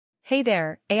Hey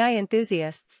there, AI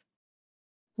enthusiasts!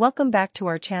 Welcome back to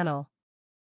our channel.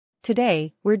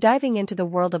 Today, we're diving into the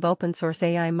world of open-source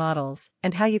AI models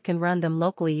and how you can run them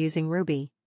locally using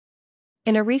Ruby.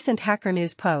 In a recent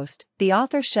HackerNews post, the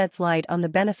author sheds light on the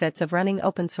benefits of running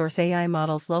open-source AI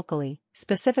models locally,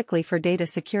 specifically for data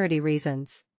security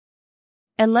reasons.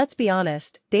 And let's be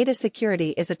honest, data security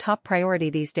is a top priority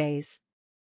these days.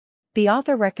 The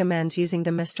author recommends using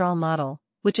the Mistral model,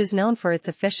 which is known for its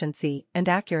efficiency and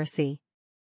accuracy.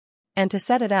 And to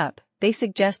set it up, they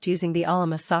suggest using the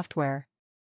Ollama software.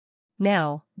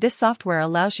 Now, this software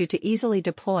allows you to easily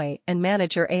deploy and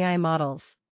manage your AI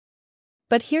models.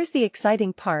 But here's the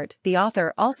exciting part: the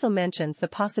author also mentions the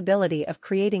possibility of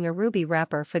creating a Ruby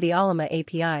wrapper for the Ollama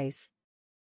APIs.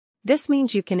 This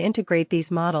means you can integrate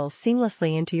these models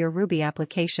seamlessly into your Ruby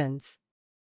applications.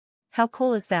 How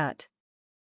cool is that?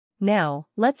 Now,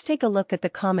 let's take a look at the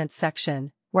comments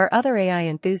section, where other AI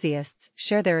enthusiasts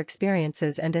share their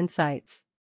experiences and insights.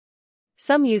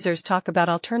 Some users talk about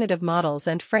alternative models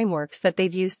and frameworks that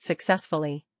they've used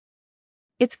successfully.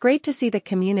 It's great to see the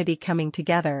community coming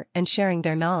together and sharing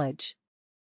their knowledge.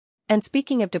 And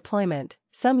speaking of deployment,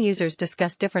 some users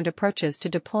discuss different approaches to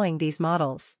deploying these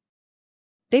models.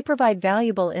 They provide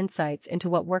valuable insights into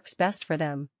what works best for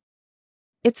them.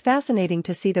 It's fascinating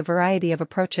to see the variety of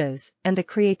approaches and the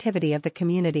creativity of the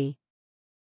community.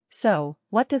 So,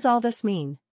 what does all this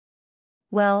mean?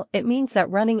 Well, it means that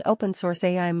running open-source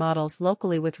AI models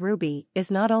locally with Ruby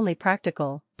is not only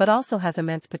practical, but also has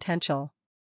immense potential.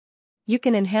 You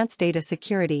can enhance data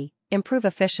security, improve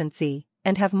efficiency,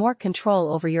 and have more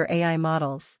control over your AI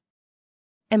models.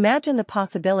 Imagine the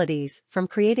possibilities, from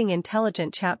creating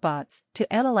intelligent chatbots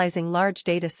to analyzing large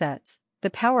datasets. The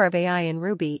power of AI in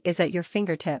Ruby is at your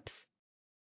fingertips.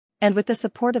 And with the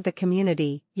support of the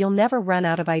community, you'll never run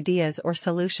out of ideas or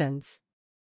solutions.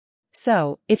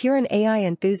 So, if you're an AI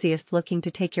enthusiast looking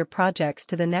to take your projects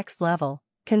to the next level,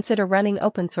 consider running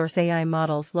open-source AI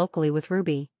models locally with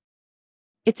Ruby.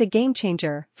 It's a game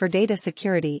changer for data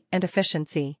security and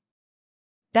efficiency.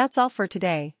 That's all for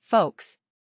today, folks.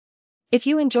 If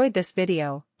you enjoyed this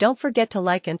video, don't forget to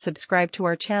like and subscribe to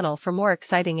our channel for more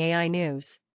exciting AI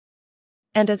news.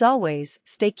 And as always,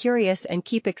 stay curious and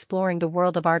keep exploring the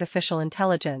world of artificial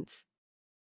intelligence.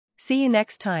 See you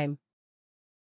next time.